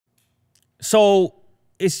So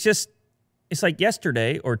it's like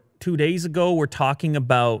yesterday or 2 days ago, we're talking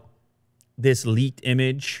about this leaked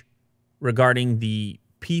image regarding the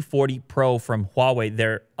P40 Pro from Huawei,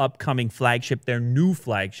 their upcoming flagship, their new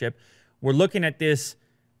flagship. We're looking at this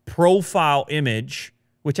profile image,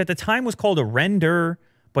 which at the time was called a render,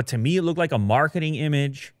 but to me it looked like a marketing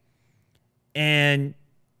image. And,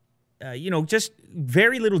 just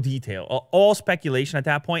very little detail, all speculation at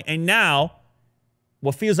that point. And now,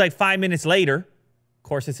 what feels like 5 minutes later, of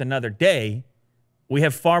course it's another day, we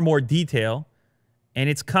have far more detail. And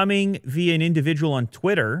it's coming via an individual on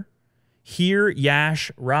Twitter, Here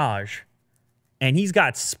Yash Raj. And he's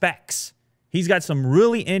got specs. He's got some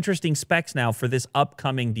really interesting specs now for this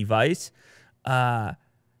upcoming device.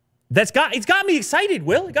 It's got me excited,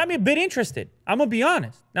 Will. It got me a bit interested. I'm going to be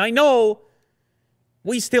honest. Now, I know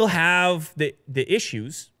we still have the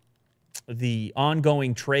issues, the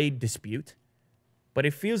ongoing trade dispute, but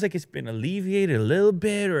it feels like it's been alleviated a little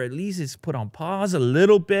bit, or at least it's put on pause a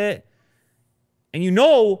little bit. And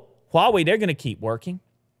Huawei, they're going to keep working.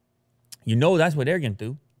 That's what they're going to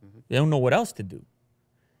do. They don't know what else to do.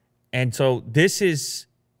 And so this is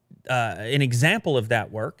an example of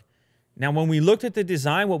that work. Now, when we looked at the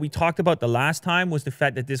design, what we talked about the last time was the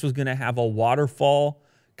fact that this was going to have a waterfall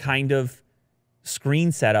kind of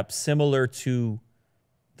screen setup similar to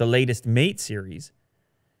the latest Mate series.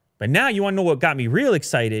 But now you want to know what got me real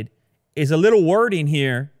excited is a little word in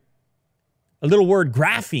here, a little word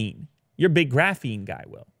graphene. You're a big graphene guy,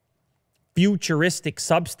 Will. Futuristic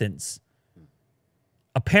substance.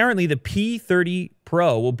 Apparently, the P30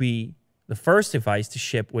 Pro will be the first device to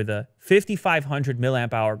ship with a 5,500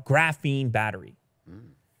 milliamp hour graphene battery.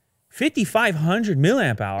 5,500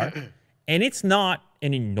 milliamp hour, and it's not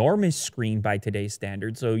an enormous screen by today's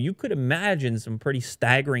standards, so you could imagine some pretty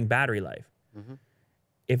staggering battery life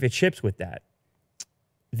if it ships with that.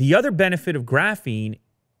 The other benefit of graphene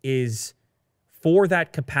is for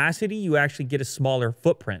that capacity, you actually get a smaller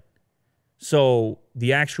footprint. So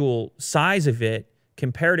the actual size of it,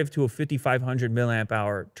 comparative to a 5,500 milliamp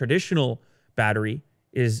hour traditional battery,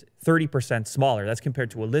 is 30% smaller. That's compared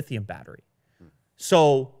to a lithium battery.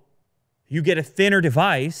 So you get a thinner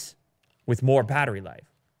device with more battery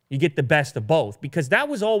life. You get the best of both, because that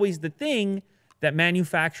was always the thing that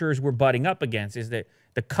manufacturers were butting up against, is that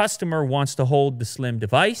the customer wants to hold the slim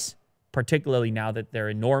device, particularly now that they're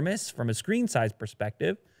enormous from a screen size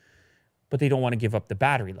perspective, but they don't want to give up the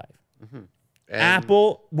battery life.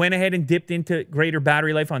 Apple went ahead and dipped into greater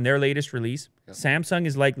battery life on their latest release. Samsung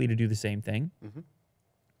is likely to do the same thing,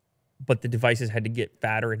 but the devices had to get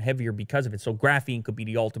fatter and heavier because of it. So graphene could be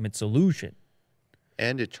the ultimate solution.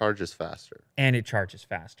 And it charges faster.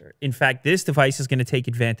 In fact, this device is going to take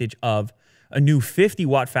advantage of a new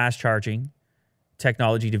 50-watt fast charging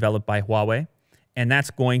technology developed by Huawei. And that's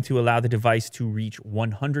going to allow the device to reach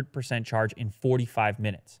 100% charge in 45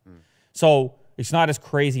 minutes. So it's not as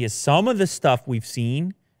crazy as some of the stuff we've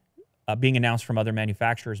seen being announced from other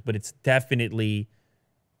manufacturers, but it's definitely,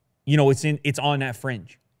 it's on that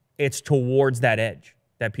fringe. It's towards that edge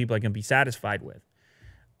that people are going to be satisfied with.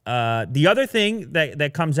 The other thing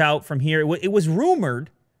that comes out from here, it was rumored,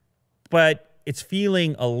 but it's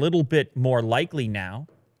feeling a little bit more likely now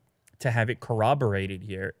to have it corroborated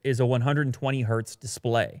here, is a 120 hertz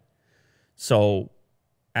display. So,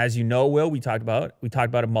 as you know, Will, we talked about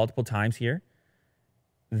it multiple times here.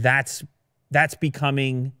 That's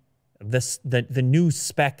becoming the new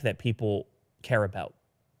spec that people care about,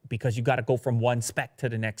 because you got to go from one spec to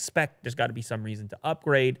the next spec. There's got to be some reason to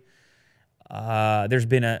upgrade. There's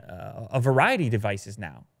been a variety of devices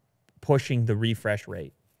now pushing the refresh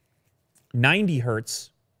rate. 90 hertz,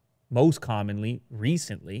 most commonly,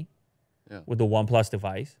 recently, with the OnePlus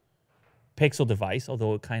device. Pixel device,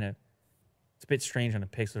 although it's a bit strange on a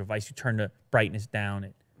Pixel device. You turn the brightness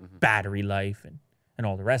down, battery life, and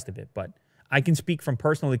all the rest of it. But I can speak from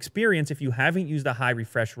personal experience. If you haven't used a high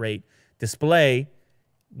refresh rate display,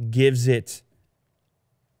 gives it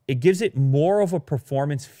more of a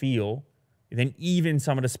performance feel than even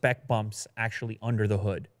some of the spec bumps actually under the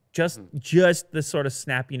hood. Just the sort of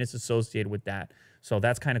snappiness associated with that. So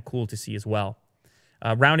that's kind of cool to see as well.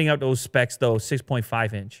 Rounding out those specs, though,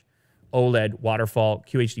 6.5-inch OLED waterfall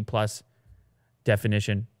QHD plus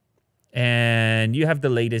definition. And you have the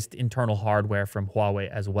latest internal hardware from Huawei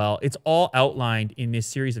as well. It's all outlined in this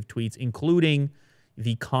series of tweets, including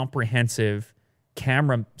the comprehensive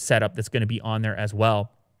camera setup that's going to be on there as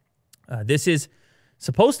well. This is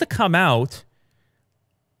supposed to come out,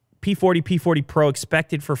 P40 Pro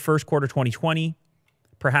expected for first quarter 2020,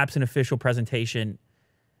 perhaps an official presentation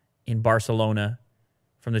in Barcelona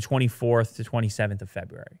from the 24th to 27th of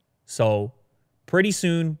February. So pretty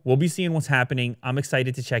soon, we'll be seeing what's happening. I'm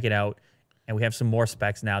excited to check it out. And we have some more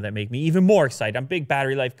specs now that make me even more excited. I'm a big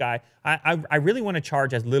battery life guy. I really want to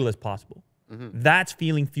charge as little as possible. That's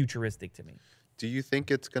feeling futuristic to me. Do you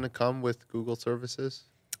think it's going to come with Google services?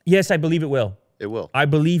 Yes, I believe it will. It will. I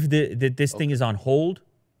believe that this thing is on hold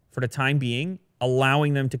for the time being,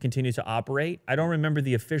 allowing them to continue to operate. I don't remember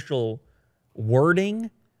the official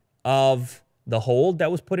wording of the hold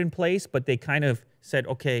that was put in place, but they kind of said,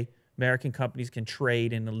 okay, American companies can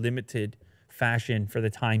trade in a limited fashion for the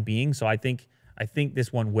time being. So I think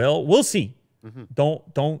this one will. We'll see.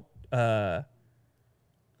 Don't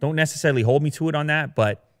necessarily hold me to it on that,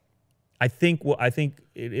 but I think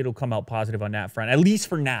it'll come out positive on that front, at least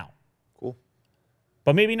for now. Cool.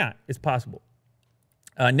 But maybe not. It's possible.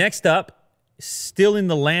 Next up, still in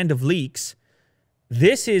the land of leaks,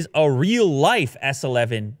 this is a real-life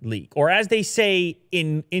S11 leak, or as they say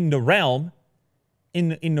in the realm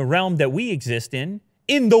that we exist in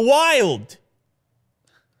the wild.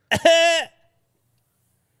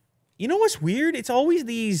 You know what's weird? It's always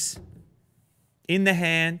these in the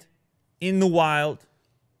hand, in the wild.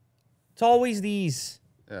 It's always these.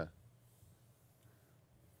 Yeah.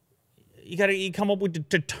 You come up with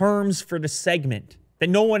the terms for the segment that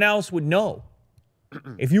no one else would know.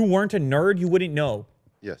 If you weren't a nerd, you wouldn't know.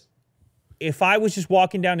 Yes. If I was just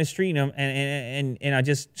walking down the street and I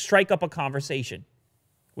just strike up a conversation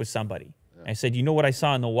with somebody, and I said, "You know what I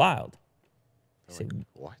saw in the wild?" I said, Like,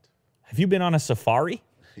 what? "Have you been on a safari?"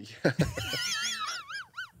 Yeah.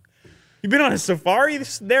 You been on a safari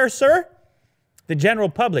there, sir? The general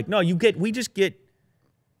public. No, we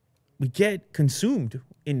get consumed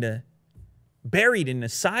buried in the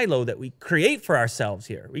silo that we create for ourselves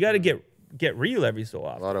here. We got to get real every so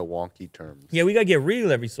often. A lot of wonky terms. Yeah, we got to get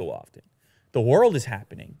real every so often. The world is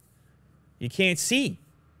happening. You can't see.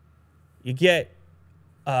 You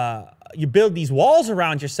build these walls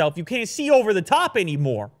around yourself. You can't see over the top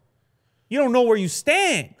anymore. You don't know where you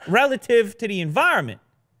stand relative to the environment.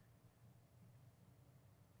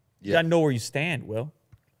 You got to know where you stand, Will.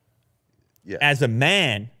 Yeah. As a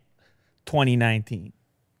man, 2019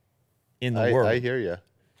 in the world. I hear you.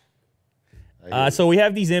 So we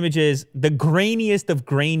have these images, the grainiest of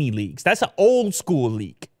grainy leaks. That's an old school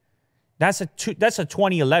leak. That's a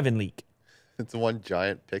 2011 leak. It's one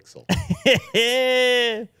giant pixel.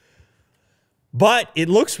 But it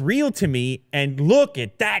looks real to me, and look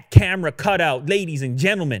at that camera cutout, ladies and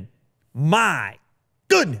gentlemen. My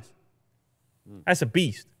goodness. That's a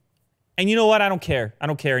beast. And you know what? I don't care. I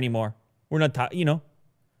don't care anymore. We're not,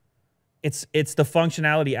 it's the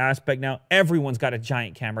functionality aspect now. Everyone's got a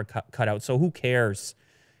giant camera cutout, so who cares?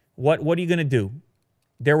 What are you going to do?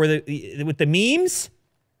 There were with the memes?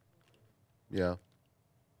 Yeah.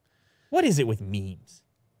 What is it with memes?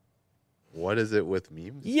 What is it with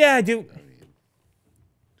memes? Yeah, dude. I mean,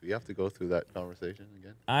 do we have to go through that conversation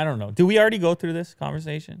again? I don't know. Do we already go through this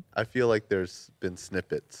conversation? I feel like there's been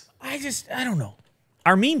snippets. I don't know.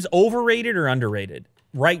 Are memes overrated or underrated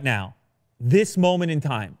right now? This moment in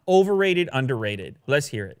time. Overrated, underrated. Let's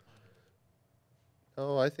hear it.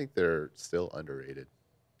 Oh, I think they're still underrated.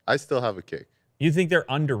 I still have a kick. You think they're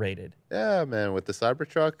underrated? Yeah, man. With the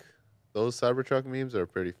Cybertruck, those Cybertruck memes are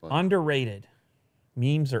pretty fun. Underrated.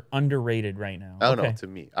 Memes are underrated right now. I don't know, to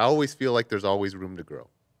me. I always feel like there's always room to grow.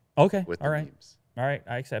 Okay. With All the right. memes. All right.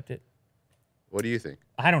 I accept it. What do you think?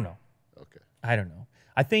 I don't know. Okay. I don't know.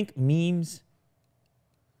 I think memes,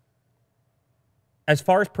 as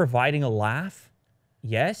far as providing a laugh,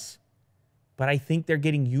 yes, but I think they're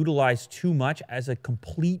getting utilized too much as a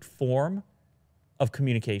complete form of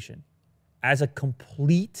communication, as a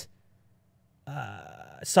complete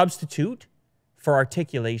substitute for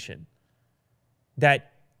articulation.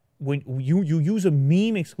 That when you use a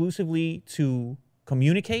meme exclusively to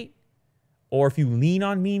communicate, or if you lean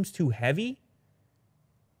on memes too heavy,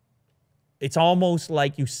 it's almost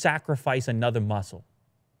like you sacrifice another muscle.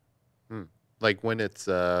 Like when it's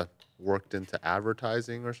worked into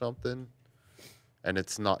advertising or something, and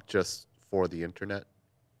it's not just for the internet?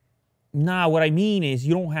 Nah, what I mean is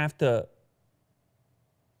you don't have to...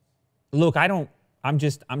 Look, I'm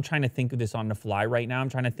trying to think of this on the fly right now. I'm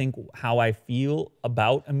trying to think how I feel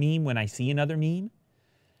about a meme when I see another meme.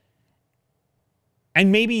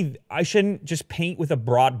 And maybe I shouldn't just paint with a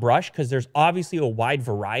broad brush, because there's obviously a wide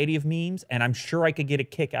variety of memes, and I'm sure I could get a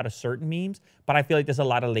kick out of certain memes, but I feel like there's a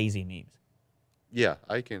lot of lazy memes. Yeah,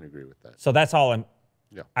 I can agree with that. So that's all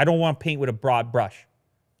Yeah. I don't want to paint with a broad brush.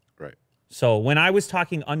 Right. So when I was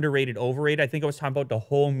talking underrated, overrated, I think I was talking about the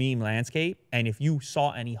whole meme landscape. And if you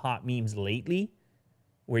saw any hot memes lately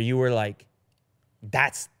where you were like,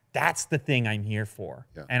 that's the thing I'm here for.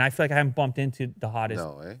 Yeah. And I feel like I haven't bumped into the hottest.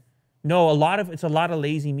 No, eh? No, it's a lot of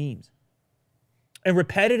lazy memes. And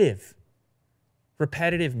repetitive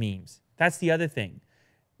memes. That's the other thing.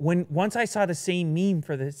 Once I saw the same meme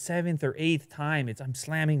for the 7th or 8th time, I'm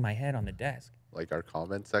slamming my head on the desk. Like our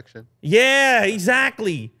comment section? Yeah,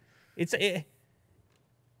 exactly. It's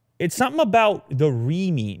something about the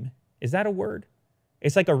re-meme. Is that a word?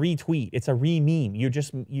 It's like a retweet. It's a re-meme.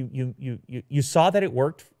 You saw that it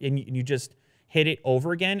worked and you just hit it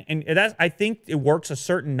over again. And I think it works a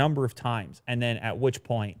certain number of times. And then at which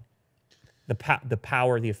point the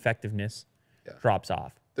power, the effectiveness drops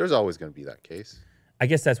off. There's always going to be that case. I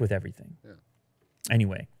guess that's with everything. Yeah.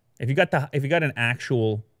 Anyway, if you got an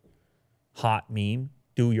actual hot meme,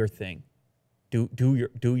 do your thing. Do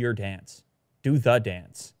your dance. Do the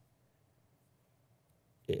dance.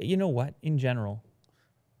 You know what? In general,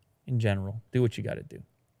 do what you got to do.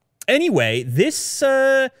 Anyway, this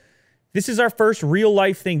is our first real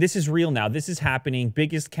life thing. This is real now. This is happening.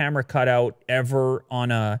 Biggest camera cutout ever on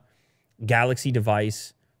a Galaxy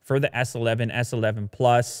device for the S11, S11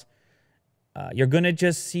 Plus. You're going to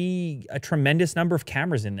just see a tremendous number of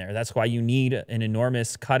cameras in there. That's why you need an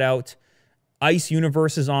enormous cutout. Ice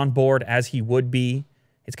Universe is on board, as he would be.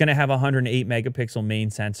 It's going to have a 108 megapixel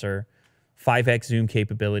main sensor, 5x zoom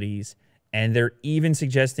capabilities, and they're even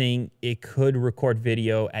suggesting it could record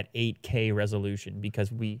video at 8K resolution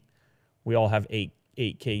because we all have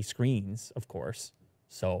 8K screens, of course.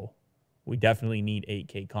 So we definitely need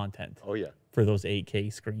 8K content. Oh yeah. For those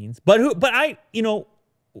 8K screens. But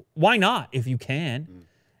why not if you can?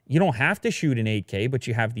 You don't have to shoot in 8K, but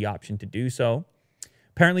you have the option to do so.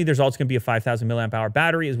 Apparently, there's also going to be a 5,000 milliamp hour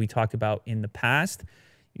battery, as we talked about in the past.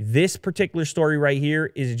 This particular story right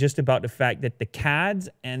here is just about the fact that the CADs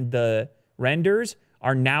and the renders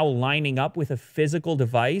are now lining up with a physical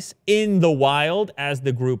device in the wild, as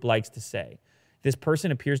the group likes to say. This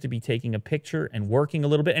person appears to be taking a picture and working a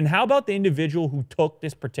little bit. And how about the individual who took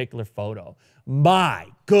this particular photo? My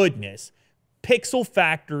goodness. Pixel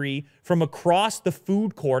Factory from across the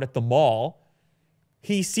food court at the mall.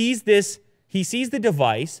 He sees the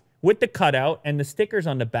device with the cutout and the stickers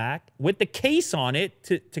on the back with the case on it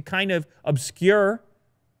to kind of obscure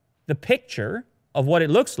the picture of what it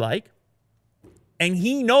looks like. And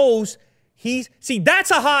he knows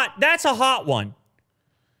that's a hot one.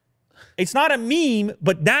 It's not a meme,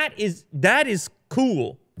 but that is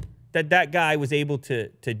cool that guy was able to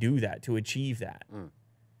do that, to achieve that.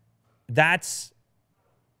 That's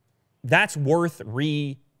worth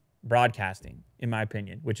broadcasting, in my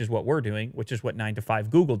opinion, which is what we're doing, which is what 9 to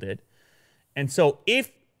 5 Google did. And so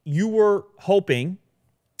if you were hoping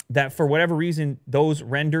that for whatever reason those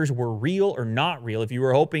renders were real or not real, if you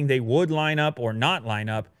were hoping they would line up or not line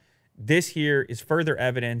up, this here is further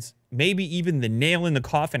evidence, maybe even the nail in the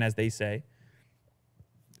coffin, as they say,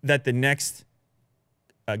 that the next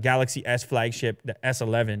Galaxy S flagship, the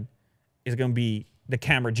S11, is going to be the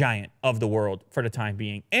camera giant of the world for the time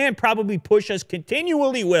being, and probably push us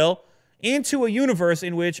continually into a universe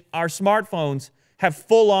in which our smartphones have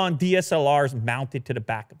full-on DSLRs mounted to the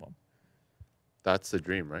back of them. That's the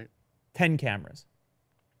dream, right? 10 cameras.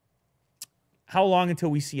 How long until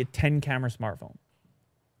we see a 10-camera smartphone?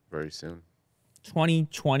 Very soon.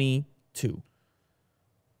 2022.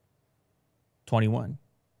 21.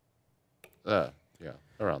 Yeah,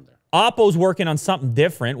 around there. Oppo's working on something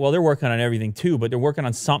different. Well, they're working on everything too, but they're working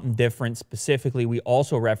on something different specifically. We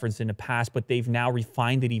also referenced in the past, but they've now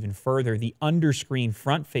refined it even further. The underscreen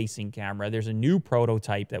front-facing camera, there's a new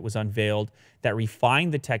prototype that was unveiled that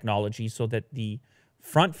refined the technology so that the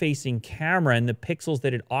front-facing camera and the pixels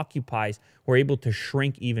that it occupies were able to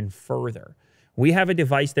shrink even further. We have a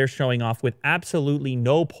device they're showing off with absolutely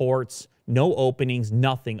no ports, no openings,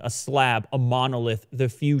 nothing, a slab, a monolith, the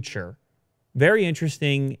future. Very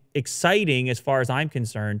interesting, exciting as far as I'm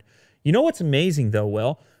concerned. You know what's amazing, though,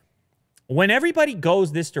 Will? When everybody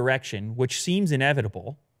goes this direction, which seems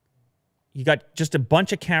inevitable, you got just a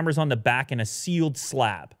bunch of cameras on the back and a sealed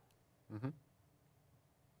slab. Mm-hmm.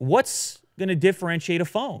 What's going to differentiate a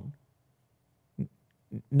phone?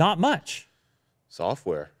 Not much.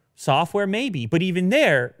 Software. Software, maybe. But even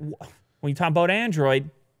there, when you talk about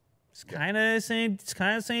Android, it's kind of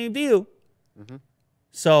the same deal. Mm-hmm.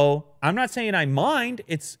 So I'm not saying I mind.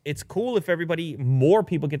 It's cool if more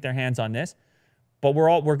people get their hands on this, but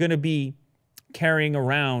we're going to be carrying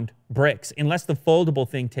around bricks unless the foldable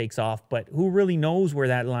thing takes off. But who really knows where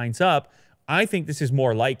that lines up? I think this is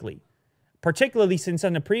more likely, particularly since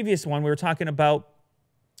on the previous one we were talking about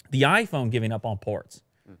the iPhone giving up on ports,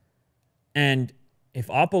 and if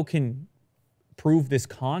Oppo can prove this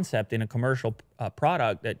concept in a commercial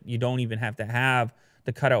product that you don't even have to have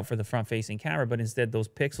the cutout for the front-facing camera, but instead those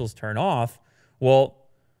pixels turn off, well,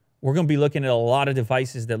 we're going to be looking at a lot of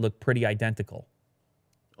devices that look pretty identical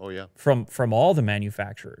Oh yeah. from all the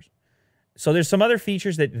manufacturers. So there's some other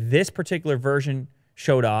features that this particular version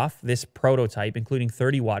showed off, this prototype, including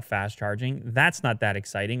 30-watt fast charging. That's not that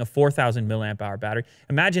exciting. A 4,000 milliamp hour battery.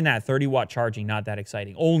 Imagine that, 30-watt charging, not that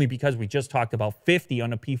exciting. Only because we just talked about 50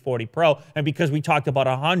 on the P40 Pro and because we talked about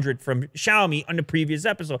 100 from Xiaomi on the previous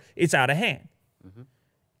episode. It's out of hand.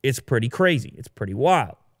 It's pretty crazy. It's pretty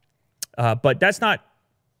wild. But that's not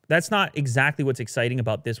exactly what's exciting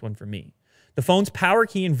about this one for me. The phone's power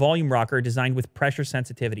key and volume rocker are designed with pressure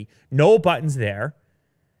sensitivity. No buttons there.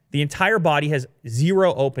 The entire body has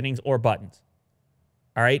 0 openings or buttons.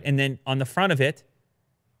 All right. And then on the front of it,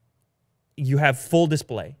 you have full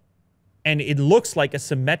display. And it looks like a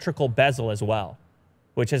symmetrical bezel as well,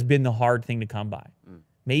 which has been the hard thing to come by.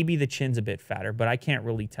 Maybe the chin's a bit fatter, but I can't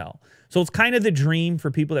really tell. So it's kind of the dream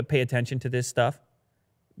for people that pay attention to this stuff.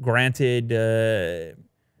 Granted,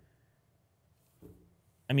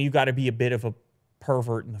 I mean, you got to be a bit of a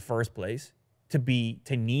pervert in the first place to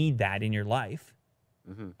need that in your life.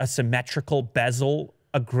 A symmetrical bezel,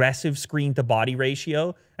 aggressive screen to body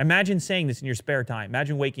ratio. Imagine saying this in your spare time.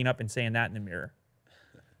 Imagine waking up and saying that in the mirror.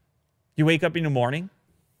 You wake up in the morning,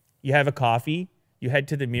 you have a coffee, you head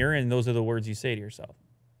to the mirror, and those are the words you say to yourself.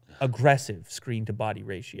 Aggressive screen to body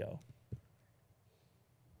ratio.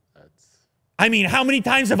 I mean, how many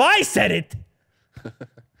times have I said it?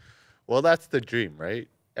 Well, that's the dream, right?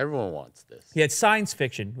 Everyone wants this. Yeah, it's science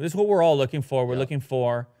fiction. This is what we're all looking for. We're looking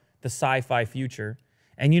for the sci-fi future.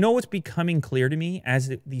 And you know what's becoming clear to me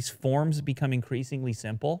as these forms become increasingly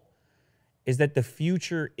simple is that the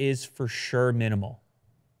future is for sure minimal.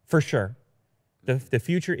 For sure. The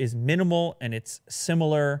future is minimal and it's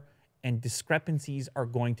similar, and discrepancies are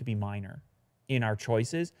going to be minor in our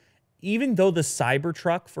choices. Even though the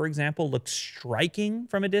Cybertruck, for example, looks striking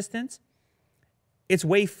from a distance, it's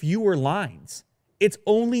way fewer lines. It's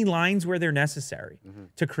only lines where they're necessary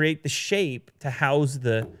to create the shape to house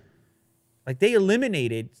the... Like, they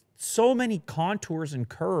eliminated so many contours and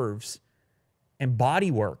curves and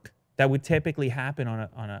bodywork that would typically happen on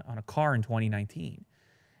a car in 2019.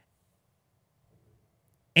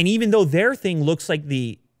 And even though their thing looks like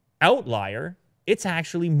the outlier, it's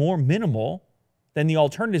actually more minimal than the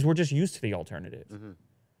alternatives. We're just used to the alternatives,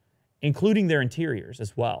 including their interiors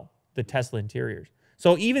as well, the Tesla interiors.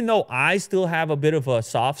 So even though I still have a bit of a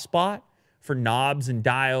soft spot for knobs and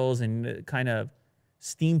dials and kind of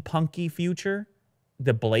steampunky future,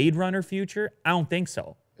 the Blade Runner future, I don't think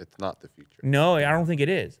so. It's not the future. No, I don't think it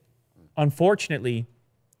is. Unfortunately,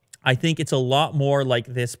 I think it's a lot more like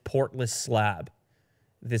this portless slab,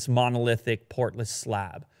 this monolithic portless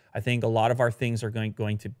slab. I think a lot of our things are going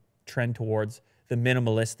to trend towards the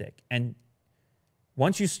minimalistic. And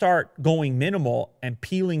once you start going minimal and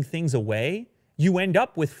peeling things away, you end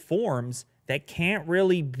up with forms that can't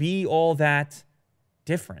really be all that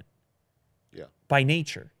different by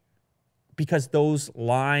nature, because those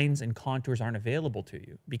lines and contours aren't available to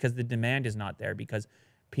you, because the demand is not there, because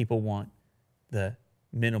people want the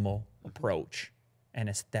minimal approach and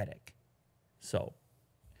aesthetic. So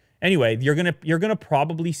anyway, you're gonna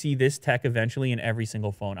probably see this tech eventually in every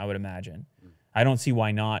single phone, I would imagine. I don't see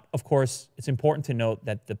why not. Of course, it's important to note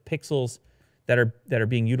that the pixels that are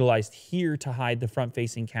being utilized here to hide the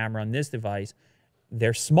front-facing camera on this device,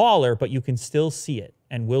 they're smaller, but you can still see it.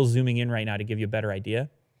 And Will's zooming in right now to give you a better idea.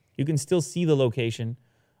 You can still see the location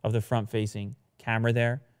of the front-facing camera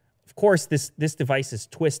there. Of course, this device is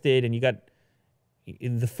twisted, and you got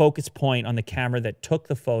the focus point on the camera that took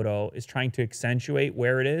the photo is trying to accentuate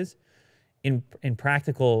where it is. In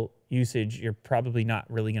practical usage, you're probably not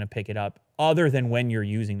really going to pick it up, other than when you're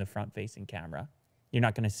using the front-facing camera. You're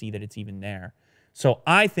not going to see that it's even there. So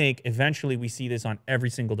I think eventually we see this on every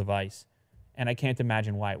single device, and I can't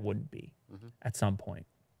imagine why it wouldn't be at some point.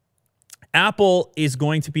 Apple is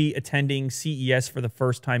going to be attending CES for the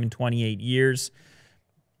first time in 28 years.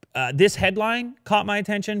 This headline caught my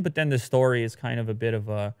attention, but then the story is kind of a bit of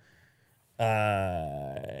a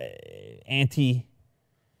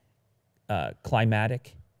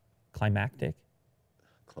climactic.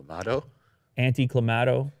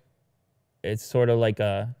 Anti-climato. It's sort of like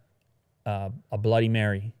a Bloody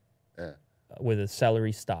Mary with a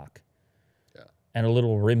celery stalk and a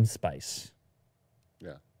little rim spice.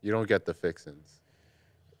 Yeah, you don't get the fixins.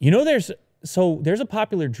 You know, there's a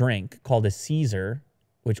popular drink called a Caesar,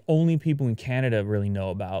 which only people in Canada really know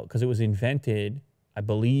about because it was invented, I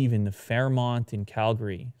believe, in the Fairmont in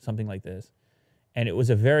Calgary, something like this. And it was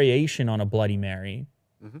a variation on a Bloody Mary,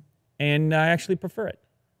 and I actually prefer it.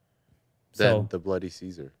 Than the Bloody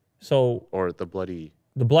Caesar. So, or the Bloody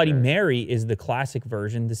The Bloody Mary is the classic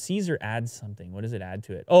version. The Caesar adds something. What does it add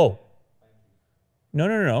to it? Oh,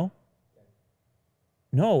 no.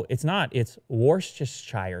 No, it's not. It's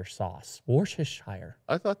Worcestershire sauce. Worcestershire.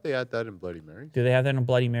 I thought they had that in Bloody Mary. Do they have that in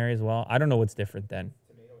Bloody Mary as well? I don't know what's different then.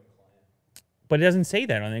 But it doesn't say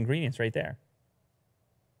that on the ingredients right there.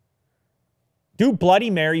 Do Bloody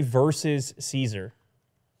Mary versus Caesar.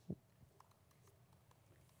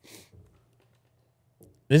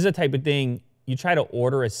 This is the type of thing, you try to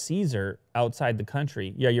order a Caesar outside the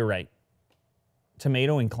country. Yeah, you're right.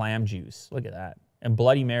 Tomato and clam juice. Look at that. And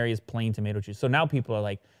Bloody Mary is plain tomato juice. So now people are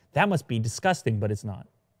like, that must be disgusting, but it's not.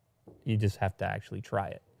 You just have to actually try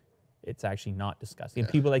it. It's actually not disgusting.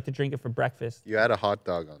 And people like to drink it for breakfast. You add a hot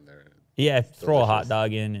dog on there. Yeah, throw a hot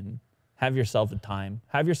dog in and have yourself a time.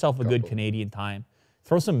 Have yourself a good Canadian time.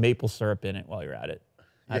 Throw some maple syrup in it while you're at it.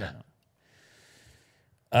 I don't know.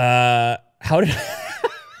 How did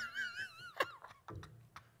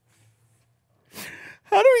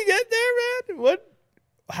How do we get there, man?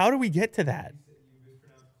 How do we get to that?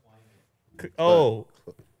 Oh,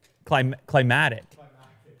 climactic.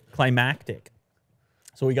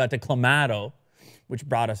 So we got to Clamato, which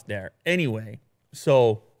brought us there. Anyway,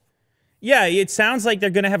 so yeah, it sounds like they're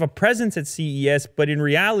going to have a presence at CES, but in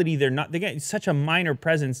reality, they're not. They're getting such a minor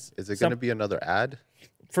presence. Is it going to be another ad?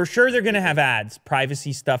 For sure, they're going to have ads,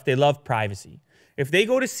 privacy stuff. They love privacy. If they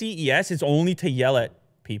go to CES, it's only to yell at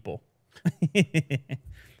people.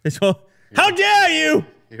 So, how dare you?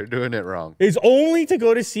 You're doing it wrong. It's only to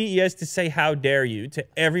go to CES to say how dare you to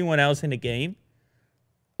everyone else in the game.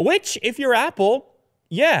 Which, if you're Apple,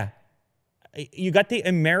 yeah, you got the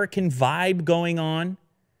American vibe going on.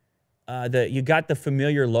 You got the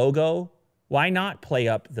familiar logo. Why not play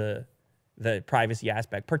up the privacy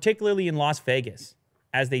aspect, particularly in Las Vegas,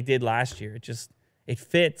 as they did last year? It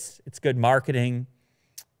fits. It's good marketing.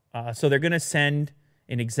 So they're going to send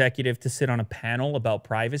an executive to sit on a panel about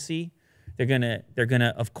privacy. They're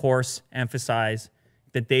gonna of course emphasize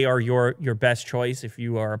that they are your best choice if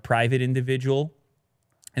you are a private individual,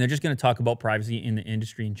 and they're just gonna talk about privacy in the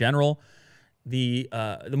industry in general. The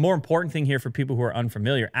more important thing here for people who are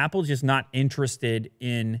unfamiliar, Apple's just not interested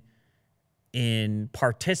in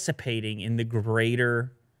participating in the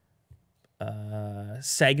greater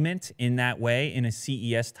segment in that way, in a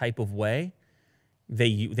CES type of way.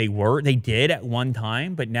 They did at one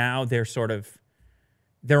time, but now they're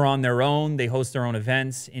on their own. They host their own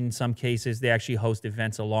events. In some cases, they actually host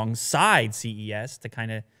events alongside CES to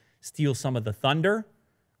kind of steal some of the thunder.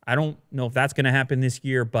 I don't know if that's going to happen this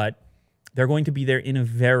year, but they're going to be there in a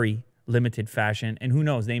very limited fashion. And who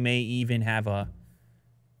knows, they may even have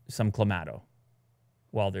some Clamato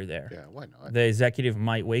while they're there. Yeah, why not? The executive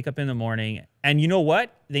might wake up in the morning, and you know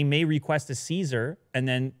what? They may request a Caesar, and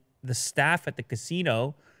then the staff at the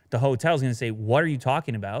casino, the hotel, is going to say, "What are you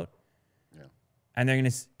talking about?" Yeah. And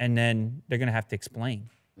then they're going to have to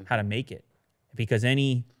explain how to make it, because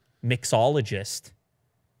any mixologist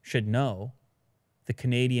should know the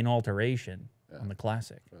Canadian alteration on the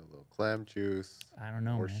classic. A little clam juice. I don't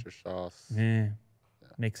know, Worcester sauce.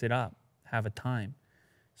 Mix it up. Have a time.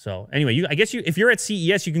 So anyway, I guess if you're at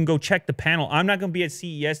CES, you can go check the panel. I'm not going to be at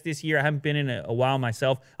CES this year. I haven't been in a while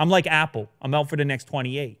myself. I'm like Apple. I'm out for the next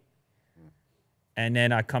 28. And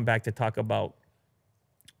then I come back to talk about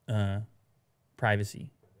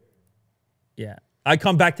privacy. Yeah. I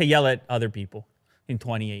come back to yell at other people in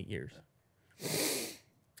 28 years.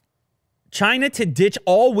 China to ditch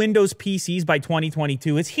all Windows PCs by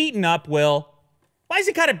 2022. It's heating up, Will. Why does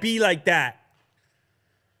it got to be like that?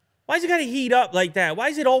 Why does it got to heat up like that? Why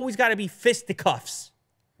is it always got to be fisticuffs?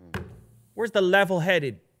 Where's the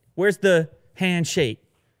level-headed? Where's the handshake?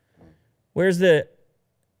 Where's the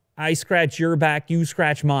I scratch your back, you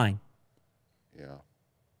scratch mine? Yeah.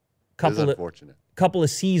 Unfortunate. Couple of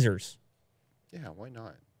Caesars. Yeah, why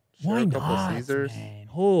not? Share why a couple not, Caesars, man?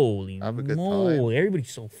 Holy moly.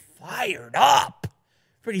 Everybody's so fired up.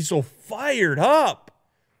 Everybody's so fired up.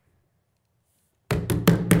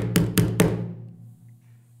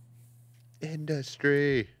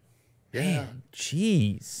 Industry. Yeah. Man,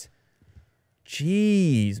 jeez,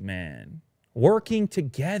 man. Working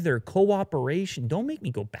together, cooperation. Don't make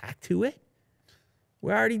me go back to it.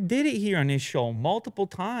 We already did it here on this show multiple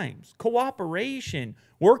times. Cooperation,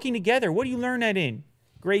 working together. What do you learn that in?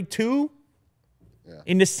 Grade 2? Yeah.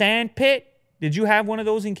 In the sand pit? Did you have one of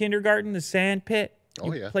those in kindergarten, the sand pit?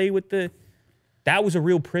 Oh, yeah. Play with that was a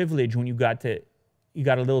real privilege when you got a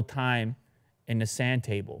little time in the sand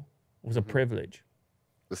table. It was a privilege.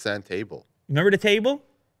 The sand table. Remember the table?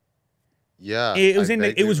 Yeah.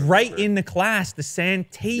 It was right in the class, the sand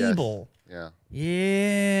table. Yes. Yeah.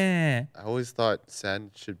 Yeah. I always thought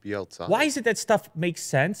sand should be outside. Why is it that stuff makes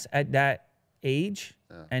sense at that age,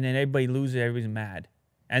 Yeah. and then everybody loses, everybody's mad,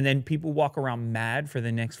 and then people walk around mad for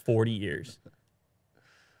the next 40 years,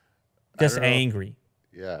 just don't know. angry.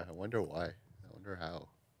 Yeah, I wonder why. I wonder how.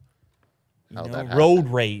 You How know, that road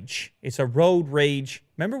happened. rage. It's a road rage.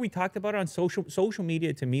 Remember we talked about it on social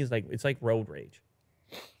media. To me, is like it's like road rage.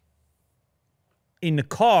 In the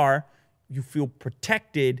car, you feel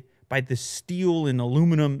protected by the steel and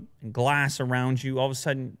aluminum and glass around you. All of a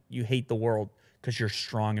sudden, you hate the world because you're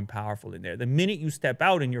strong and powerful in there. The minute you step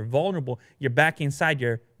out and you're vulnerable, you're back inside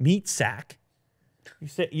your meat sack. You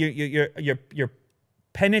say you're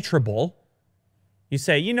penetrable. You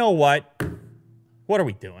say, you know what? What are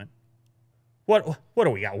we doing? What do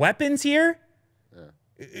we got? Weapons here?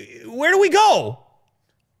 Yeah. Where do we go?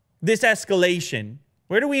 This escalation.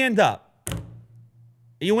 Where do we end up?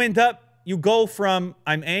 You go from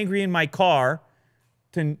I'm angry in my car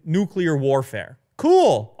to nuclear warfare.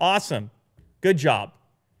 Cool. Awesome. Good job.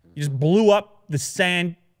 You just blew up the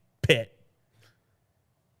sand pit.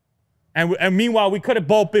 And meanwhile, we could have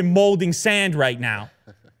both been molding sand right now.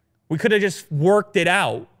 We could have just worked it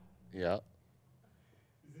out. Yeah.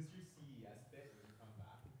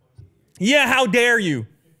 Yeah, how dare you?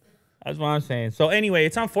 That's what I'm saying. So anyway,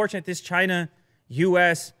 it's unfortunate this China,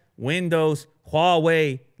 US, Windows,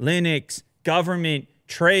 Huawei, Linux, government,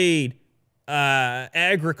 trade,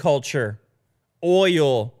 agriculture,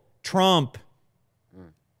 oil, Trump.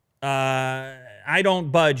 I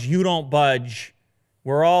don't budge. You don't budge.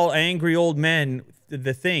 We're all angry old men.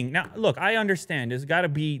 The thing. Now, look, I understand.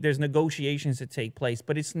 There's negotiations that take place,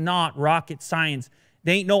 but it's not rocket science.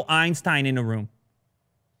 There ain't no Einstein in the room.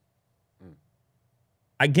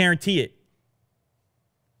 I guarantee it.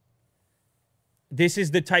 This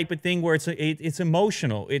is the type of thing where it's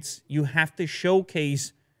emotional. You have to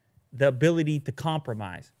showcase the ability to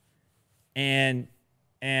compromise, and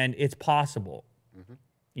it's possible. Mm-hmm.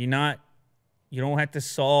 You don't have to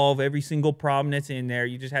solve every single problem that's in there.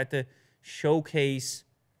 You just have to showcase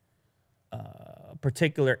a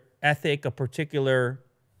particular ethic, a particular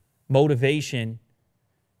motivation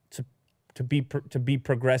to be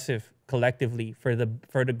progressive collectively for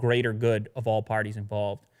the greater good of all parties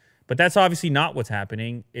involved. But that's obviously not what's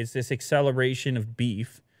happening. It's this acceleration of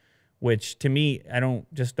beef, which to me, I don't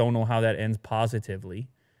know how that ends positively.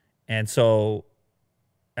 And so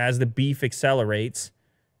as the beef accelerates,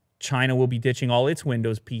 China will be ditching all its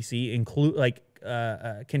Windows PC,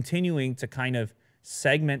 continuing to kind of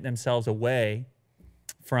segment themselves away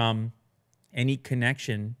from any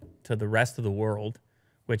connection to the rest of the world,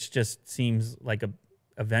 which just seems like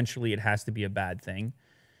eventually it has to be a bad thing.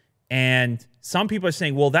 And some people are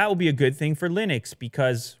saying, well, that will be a good thing for Linux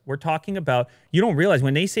because we're talking about, you don't realize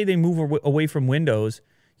when they say they move away from Windows,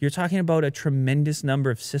 you're talking about a tremendous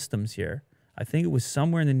number of systems here. I think it was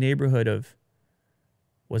somewhere in the neighborhood of,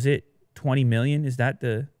 was it 20 million? Is that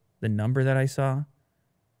the number that I saw?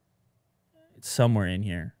 It's somewhere in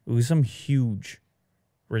here. It was some huge,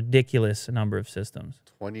 ridiculous number of systems.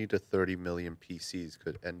 20 to 30 million PCs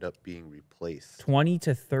could end up being replaced. 20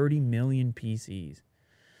 to 30 million PCs.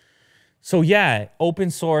 So yeah,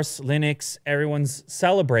 open source, Linux, everyone's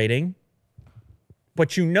celebrating.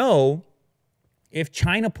 But if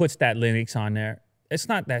China puts that Linux on there, it's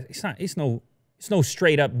no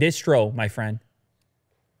straight up distro, my friend.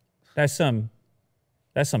 That's some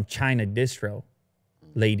China distro,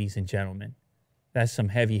 ladies and gentlemen. That's some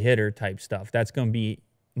heavy hitter type stuff. That's going to be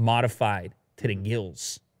modified to the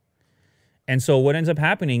gills. And so what ends up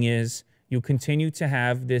happening is you continue to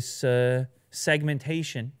have this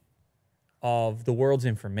segmentation of the world's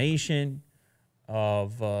information,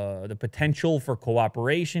 of the potential for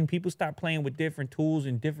cooperation. People start playing with different tools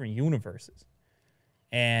in different universes.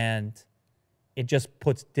 And it just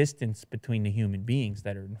puts distance between the human beings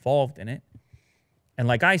that are involved in it. And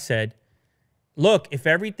like I said, look, if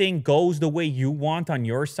everything goes the way you want on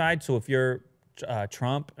your side, so if you're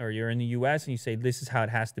Trump or you're in the US and you say this is how it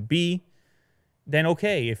has to be, then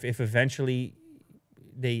okay. If eventually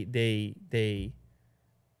they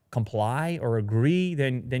comply or agree,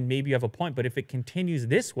 then maybe you have a point. But if it continues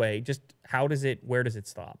this way, just where does it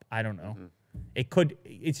stop? I don't know. Mm-hmm.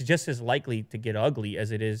 It's just as likely to get ugly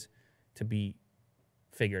as it is to be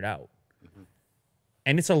figured out. Mm-hmm.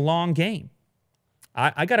 And it's a long game.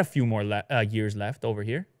 I got a few more years left over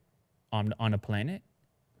here on a planet.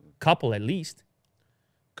 Couple at least.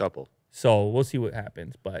 Couple. So we'll see what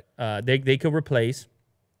happens. But they could replace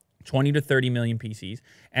 20 to 30 million PCs.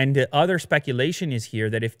 And the other speculation is here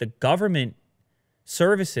that if the government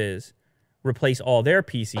services replace all their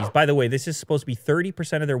PCs. By the way, this is supposed to be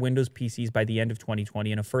 30% of their Windows PCs by the end of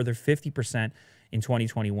 2020 and a further 50% in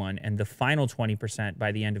 2021 and the final 20%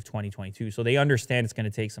 by the end of 2022. So they understand it's going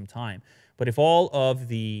to take some time. But if all of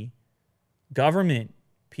the government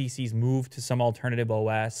PCs move to some alternative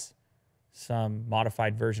OS, some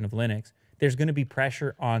modified version of Linux, there's going to be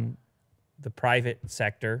pressure on the private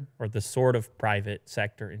sector or the sort of private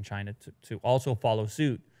sector in China to also follow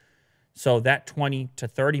suit. So that 20 to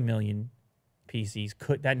 30 million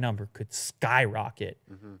PCs, that number could skyrocket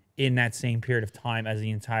in that same period of time as the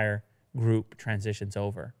entire group transitions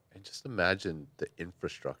over. And just imagine the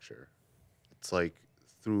infrastructure. It's like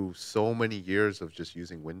through so many years of just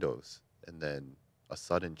using Windows and then a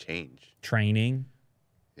sudden change. Training.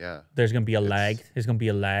 Yeah. There's going to be a lag. There's going to be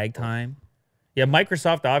a lag time. Yeah,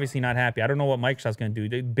 Microsoft obviously not happy. I don't know what Microsoft's going to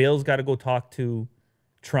do. Bill's got to go talk to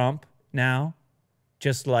Trump now,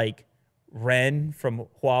 just like Ren from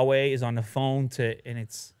Huawei is on the phone and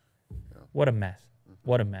it's what a mess.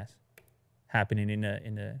 What a mess happening in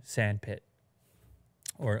the sand pit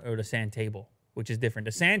or the sand table, which is different.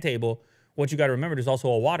 The sand table, what you got to remember, there's also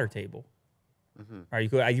a water table. Right?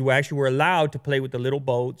 You actually were allowed to play with the little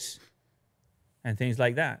boats and things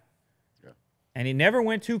like that. Yeah. And it never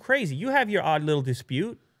went too crazy. You have your odd little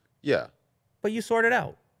dispute. Yeah. But you sort it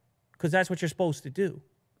out because that's what you're supposed to do.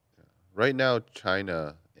 Yeah. Right now,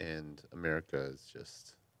 China and America is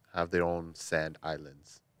just have their own sand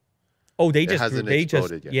islands. Oh, they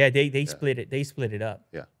yet. Yeah, they split it. They split it up.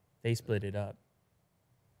 Yeah. They split it up.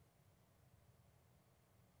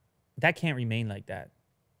 That can't remain like that.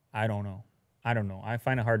 I don't know. I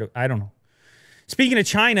find it hard to, I don't know. Speaking of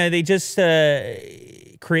China, they just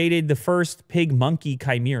created the first pig-monkey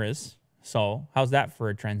chimeras. So how's that for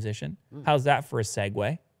a transition? How's that for a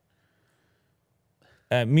segue?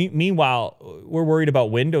 Meanwhile, we're worried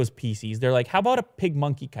about Windows PCs. They're like, how about a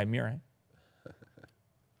pig-monkey chimera?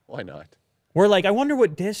 Why not? We're like, I wonder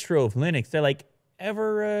what distro of Linux. They're like,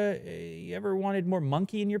 you ever wanted more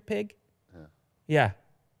monkey in your pig? Yeah,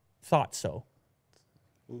 thought so.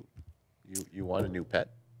 You want a new pet?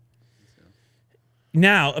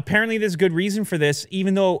 Now, apparently there's good reason for this,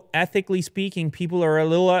 even though ethically speaking, people are a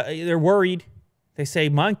little, they're worried. They say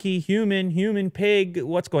monkey, human, pig,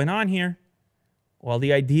 what's going on here? Well,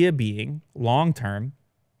 the idea being, long term,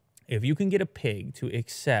 if you can get a pig to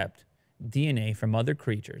accept DNA from other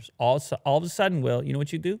creatures, all of a sudden, Will, you know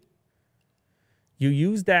what you do? You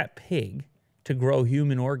use that pig to grow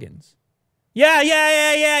human organs. Yeah,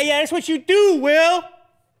 that's what you do, Will.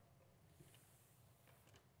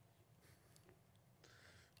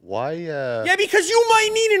 Why? Yeah, because you might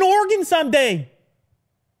need an organ someday.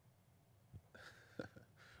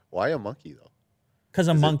 Why a monkey, though? Because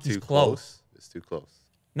a monkey's close. It's too close.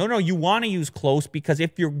 No, you want to use close because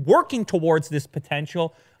if you're working towards this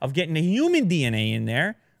potential of getting a human DNA in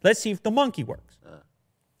there, let's see if the monkey works.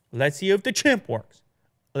 Let's see if the chimp works.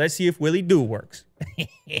 Let's see if Willie Doo works.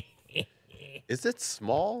 Is it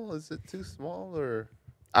small? Is it too small? Or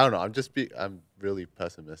I don't know. I'm really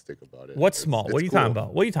pessimistic about it. What's small? What are you talking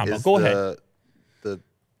about? What are you talking about? Go ahead. The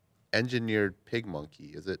engineered pig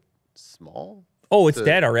monkey, is it small? Oh, it's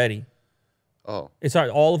dead already. Oh. It's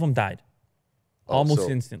all of them died. Almost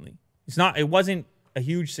instantly. It wasn't a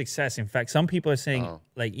huge success. In fact, some people are saying,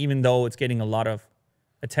 like, even though it's getting a lot of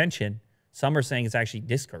attention, some are saying it's actually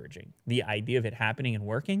discouraging, the idea of it happening and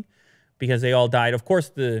working, because they all died. Of course,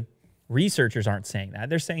 the researchers aren't saying that.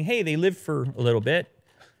 They're saying, hey, they lived for a little bit.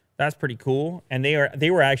 That's pretty cool. And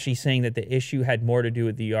they were actually saying that the issue had more to do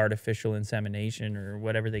with the artificial insemination or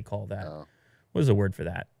whatever they call that. What was the word for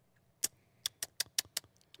that?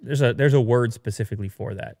 There's a word specifically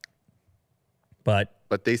for that.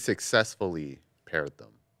 But they successfully paired them,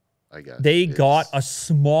 I guess. They got a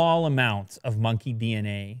small amount of monkey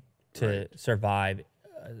DNA to survive,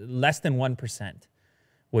 less than 1%,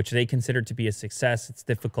 which they considered to be a success. It's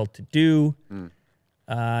difficult to do.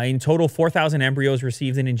 In total, 4,000 embryos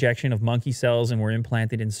received an injection of monkey cells and were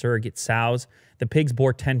implanted in surrogate sows. The pigs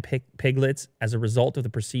bore 10 piglets as a result of the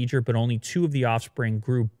procedure, but only 2 of the offspring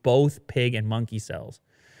grew both pig and monkey cells.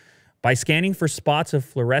 By scanning for spots of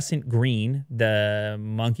fluorescent green, the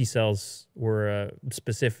monkey cells were a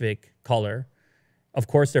specific color. Of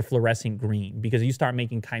course, they're fluorescent green because you start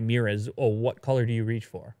making chimeras. Oh, what color do you reach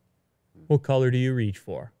for? What color do you reach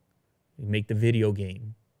for? You make the video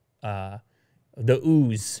game. The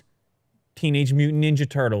Ooze, Teenage Mutant Ninja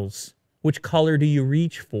Turtles. Which color do you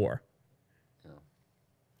reach for? Yeah.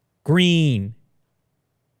 Green.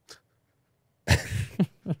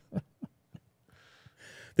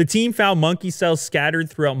 The team found monkey cells scattered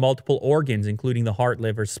throughout multiple organs, including the heart,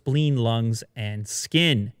 liver, spleen, lungs, and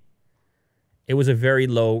skin. It was a very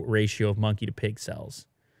low ratio of monkey to pig cells.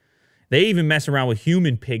 They even mess around with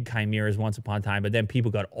human pig chimeras once upon a time, but then people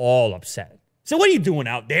got all upset. So what are you doing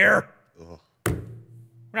out there? Ugh. We're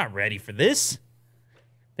not ready for this.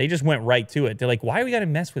 They just went right to it. They're like, why do we got to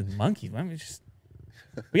mess with monkeys?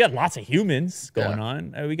 We got lots of humans going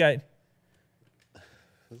on. We got...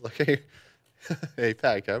 Like, hey,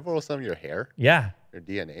 Pat, can I borrow some of your hair? Yeah. Your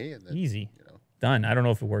DNA? And then, easy. Done. I don't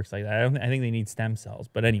know if it works like that. I think they need stem cells.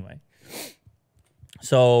 But anyway.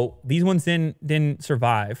 So these ones didn't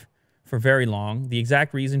survive for very long. The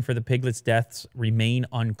exact reason for the piglets' deaths remain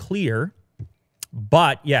unclear.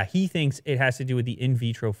 But, yeah, he thinks it has to do with the in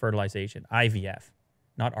vitro fertilization, IVF,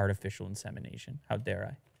 not artificial insemination. How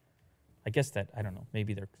dare I? I guess that, I don't know,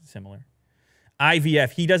 maybe they're similar.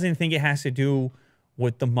 IVF, he doesn't think it has to do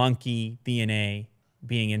with the monkey DNA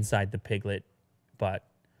being inside the piglet. But,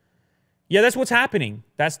 yeah, that's what's happening.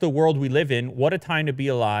 That's the world we live in. What a time to be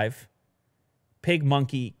alive.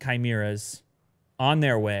 Pig-monkey chimeras on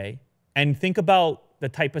their way. And think about the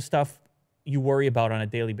type of stuff you worry about on a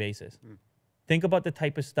daily basis. Think about the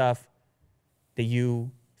type of stuff that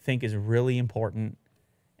you think is really important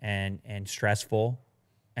and stressful.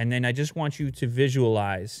 And then I just want you to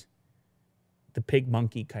visualize the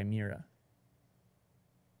pig-monkey chimera.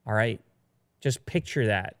 All right? Just picture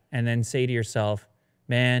that and then say to yourself,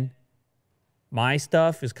 man, my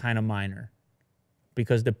stuff is kind of minor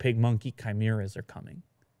because the pig-monkey chimeras are coming.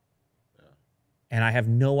 Yeah. And I have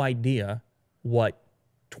no idea what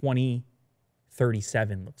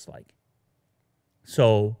 2037 looks like.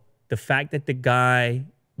 So the fact that the guy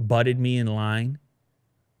butted me in line,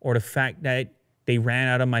 or the fact that they ran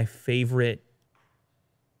out of my favorite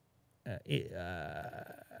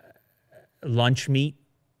lunch meat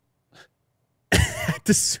at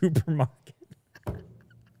the supermarket.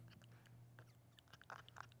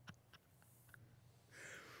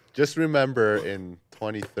 Just remember, in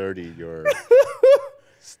 2030, your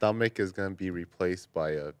stomach is going to be replaced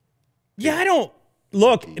by a... Yeah, I don't...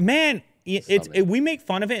 Look, man, we make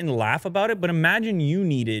fun of it and laugh about it, but imagine you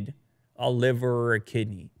needed a liver or a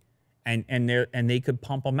kidney, and they could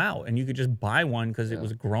pump them out, and you could just buy one because it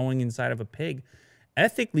was growing inside of a pig.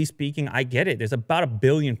 Ethically speaking, I get it. There's about 1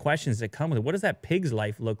 billion questions that come with it. What does that pig's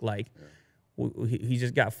life look like? Yeah. He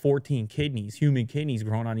just got 14 kidneys, human kidneys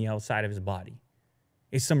growing on the outside of his body.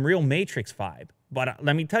 It's some real Matrix vibe. But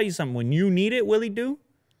let me tell you something. When you need it, Willie Do,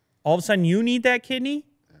 all of a sudden you need that kidney,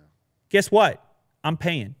 guess what? I'm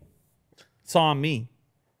paying. It's on me.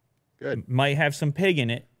 Good. Might have some pig in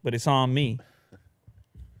it, but it's on me.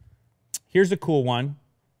 Here's a cool one.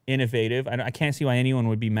 Innovative. I can't see why anyone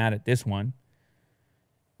would be mad at this one.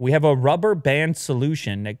 We have a rubber band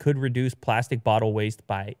solution that could reduce plastic bottle waste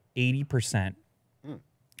by 80%.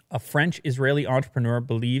 A French-Israeli entrepreneur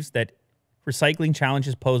believes that recycling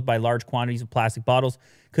challenges posed by large quantities of plastic bottles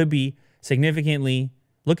could be significantly,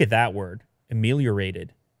 look at that word,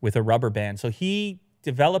 ameliorated with a rubber band. So he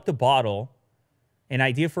developed a bottle, an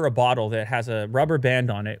idea for a bottle that has a rubber band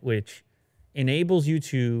on it, which enables you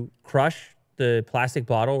to crush the plastic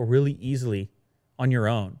bottle really easily on your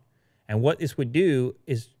own. And what this would do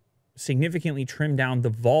is significantly trim down the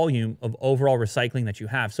volume of overall recycling that you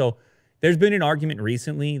have. So there's been an argument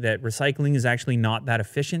recently that recycling is actually not that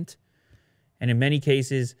efficient. And in many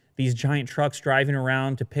cases, these giant trucks driving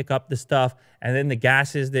around to pick up the stuff, and then the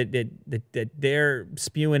gases that they're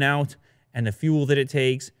spewing out, and the fuel that it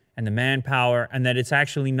takes, and the manpower, and that it's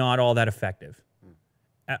actually not all that effective.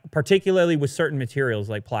 Particularly with certain materials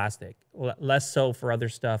like plastic. Less so for other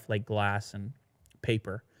stuff like glass and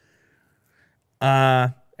paper.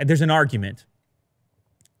 And there's an argument.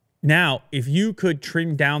 Now, if you could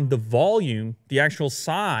trim down the volume, the actual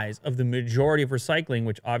size of the majority of recycling,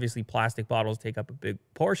 which obviously plastic bottles take up a big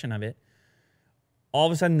portion of it, all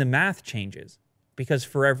of a sudden the math changes. Because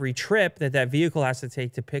for every trip that vehicle has to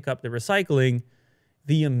take to pick up the recycling,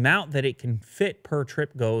 the amount that it can fit per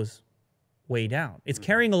trip goes way down. It's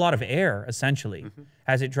carrying a lot of air, essentially,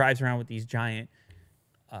 as it drives around with these giant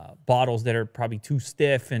bottles that are probably too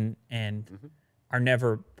stiff and are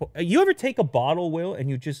never... You ever take a bottle, Will, and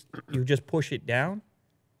you just push it down?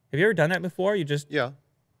 Have you ever done that before? You just... Yeah.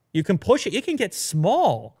 You can push it. It can get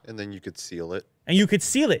small. And then you could seal it. And you could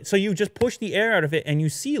seal it. So you just push the air out of it and you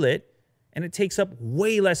seal it, and it takes up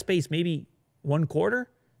way less space, maybe 1/4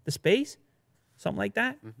 the space, something like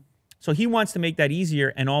that. So he wants to make that easier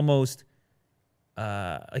and almost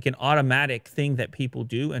like an automatic thing that people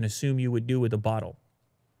do and assume you would do with a bottle.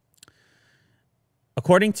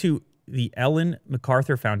 According to the Ellen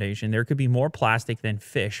MacArthur Foundation, there could be more plastic than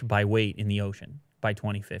fish by weight in the ocean by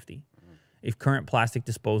 2050 if current plastic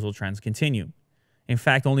disposal trends continue. In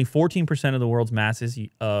fact, only 14% of the world's masses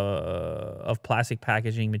of plastic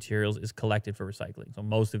packaging materials is collected for recycling. So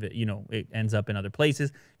most of it, it ends up in other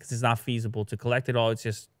places because it's not feasible to collect it all. It's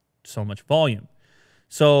just so much volume.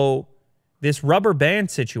 So this rubber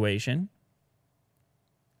band situation,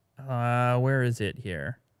 where is it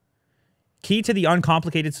here? Key to the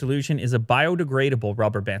uncomplicated solution is a biodegradable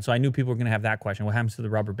rubber band. So I knew people were going to have that question. What happens to the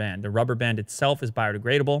rubber band? The rubber band itself is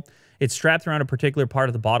biodegradable. It's strapped around a particular part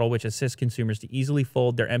of the bottle, which assists consumers to easily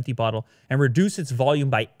fold their empty bottle and reduce its volume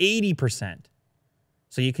by 80%.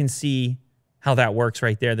 So you can see how that works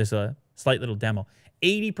right there. There's a slight little demo.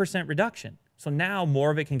 80% reduction. So now more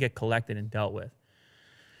of it can get collected and dealt with.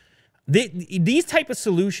 These type of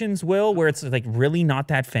solutions, Will, where it's like really not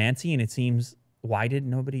that fancy and it seems... Why did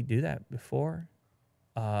nobody do that before?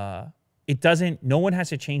 No one has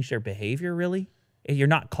to change their behavior, really. You're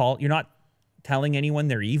not telling anyone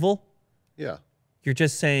they're evil. Yeah. You're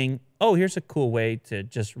just saying, oh, here's a cool way to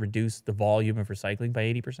just reduce the volume of recycling by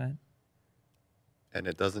 80%. And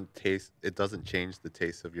it doesn't change the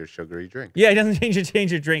taste of your sugary drink. Yeah, it doesn't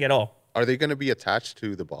change your drink at all. Are they going to be attached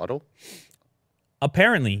to the bottle?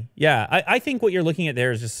 Apparently, yeah. I think what you're looking at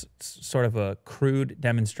there is just sort of a crude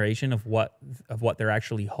demonstration of what they're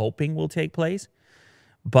actually hoping will take place.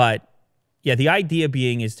 But yeah, the idea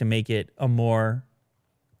being is to make it a more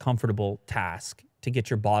comfortable task to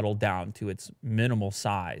get your bottle down to its minimal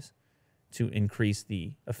size to increase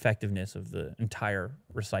the effectiveness of the entire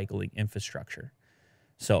recycling infrastructure.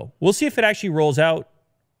 So we'll see if it actually rolls out.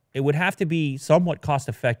 It would have to be somewhat cost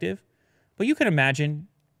effective, but you can imagine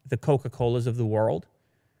the Coca-Colas of the world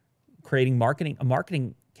creating a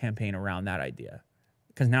marketing campaign around that idea,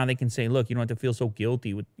 because now they can say, look, you don't have to feel so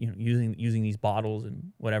guilty with using these bottles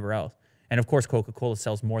and whatever else. And of course, Coca-Cola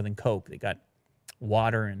sells more than Coke. They got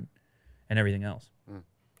water and everything else.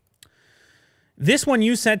 This one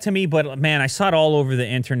you sent to me, but man, I saw it all over the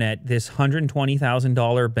internet. This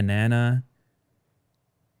 $120,000 banana,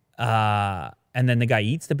 and then the guy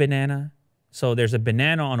eats the banana. So there's a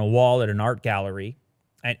banana on a wall at an art gallery.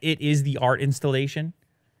 And it is the art installation,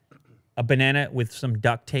 a banana with some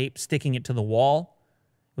duct tape sticking it to the wall.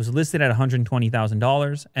 It was listed at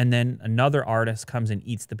 $120,000, and then another artist comes and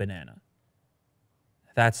eats the banana.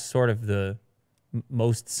 That's sort of the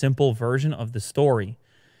most simple version of the story.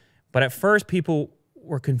 But at first, people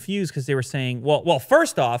were confused because they were saying, well,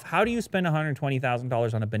 first off, how do you spend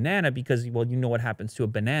 $120,000 on a banana? Because, well, you know what happens to a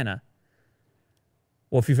banana.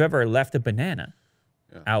 Well, if you've ever left a banana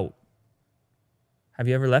out, have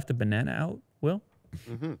you ever left a banana out, Will?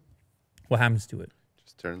 Mm-hmm. What happens to it?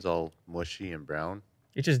 Just turns all mushy and brown.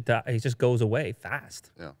 It just goes away fast.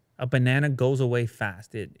 Yeah. A banana goes away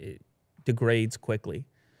fast. It degrades quickly.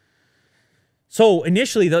 So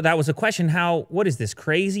initially, though, that was a question. What is this,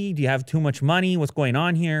 crazy? Do you have too much money? What's going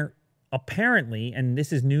on here? Apparently, and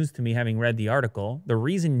this is news to me having read the article, the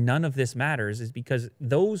reason none of this matters is because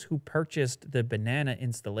those who purchased the banana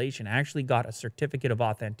installation actually got a certificate of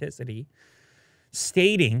authenticity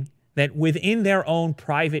stating that within their own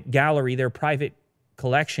private gallery, their private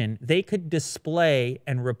collection, they could display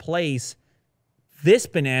and replace this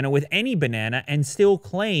banana with any banana and still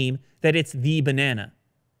claim that it's the banana.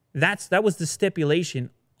 That was the stipulation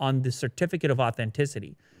on the certificate of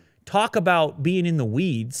authenticity. Talk about being in the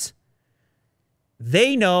weeds.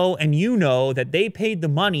 They know and you know that they paid the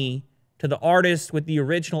money to the artist with the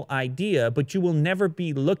original idea, but you will never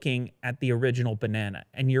be looking at the original banana.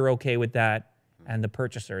 And you're okay with that. And the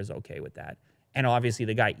purchaser is okay with that. And obviously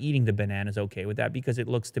the guy eating the banana is okay with that because it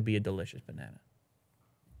looks to be a delicious banana.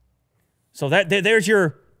 So there's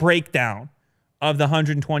your breakdown of the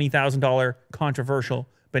 $120,000 controversial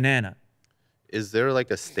banana. Is there like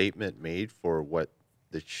a statement made for what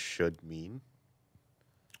this should mean?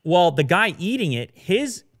 Well, the guy eating it,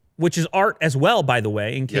 which is art as well, by the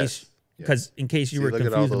way, in case you were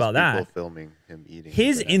confused about that. Filming him eating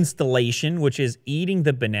his installation, which is eating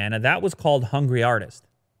the banana, that was called Hungry Artist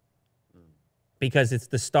because it's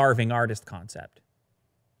the starving artist concept.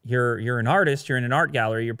 You're an artist, you're in an art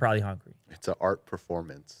gallery, you're probably hungry. It's an art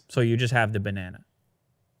performance. So you just have the banana.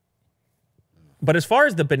 But as far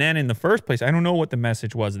as the banana in the first place, I don't know what the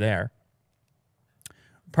message was there.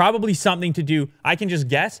 Probably something to do, I can just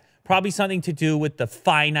guess, probably something to do with the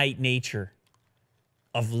finite nature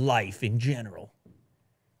of life in general.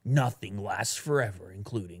 Nothing lasts forever,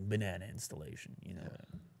 including banana installation.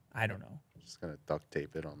 I don't know. Just gonna duct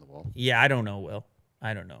tape it on the wall. Yeah, I don't know, Will.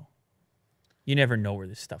 I don't know. You never know where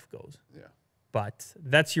this stuff goes. Yeah. But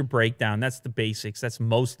that's your breakdown. That's the basics. That's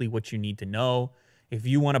mostly what you need to know. If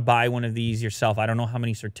you want to buy one of these yourself, I don't know how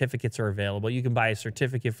many certificates are available. You can buy a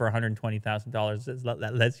certificate for $120,000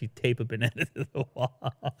 that lets you tape a banana to the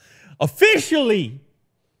wall. Officially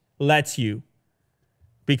lets you.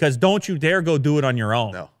 Because don't you dare go do it on your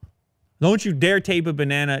own. No. Don't you dare tape a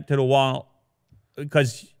banana to the wall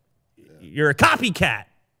because you're a copycat.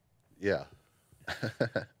 Yeah.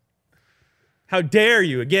 How dare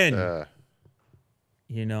you? Again,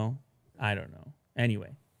 you know, I don't know.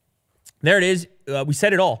 Anyway, there it is. We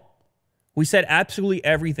said it all. We said absolutely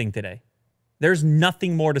everything today. There's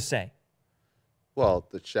nothing more to say. Well,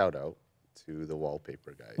 the shout out to the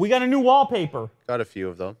wallpaper guys. We got a new wallpaper. Got a few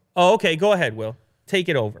of them. Oh, okay. Go ahead, Will. Take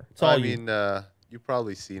it over. It's all you. You've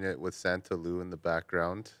probably seen it with Santa Lou in the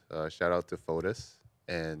background. Shout out to Fotis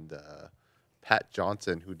and Pat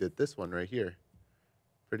Johnson, who did this one right here.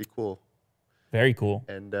 Pretty cool. Very cool.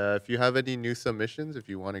 And if you have any new submissions, if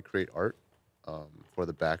you want to create art for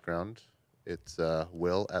the background, it's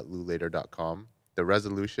will@loulater.com. The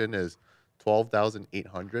resolution is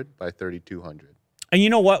 12,800 by 3,200. And you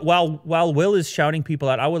know what? While Will is shouting people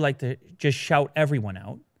out, I would like to just shout everyone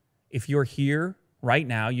out. If you're here right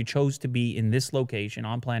now, you chose to be in this location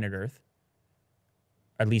on planet Earth,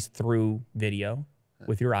 at least through video,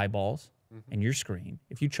 with your eyeballs and your screen.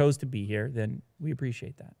 If you chose to be here, then we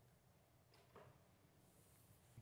appreciate that.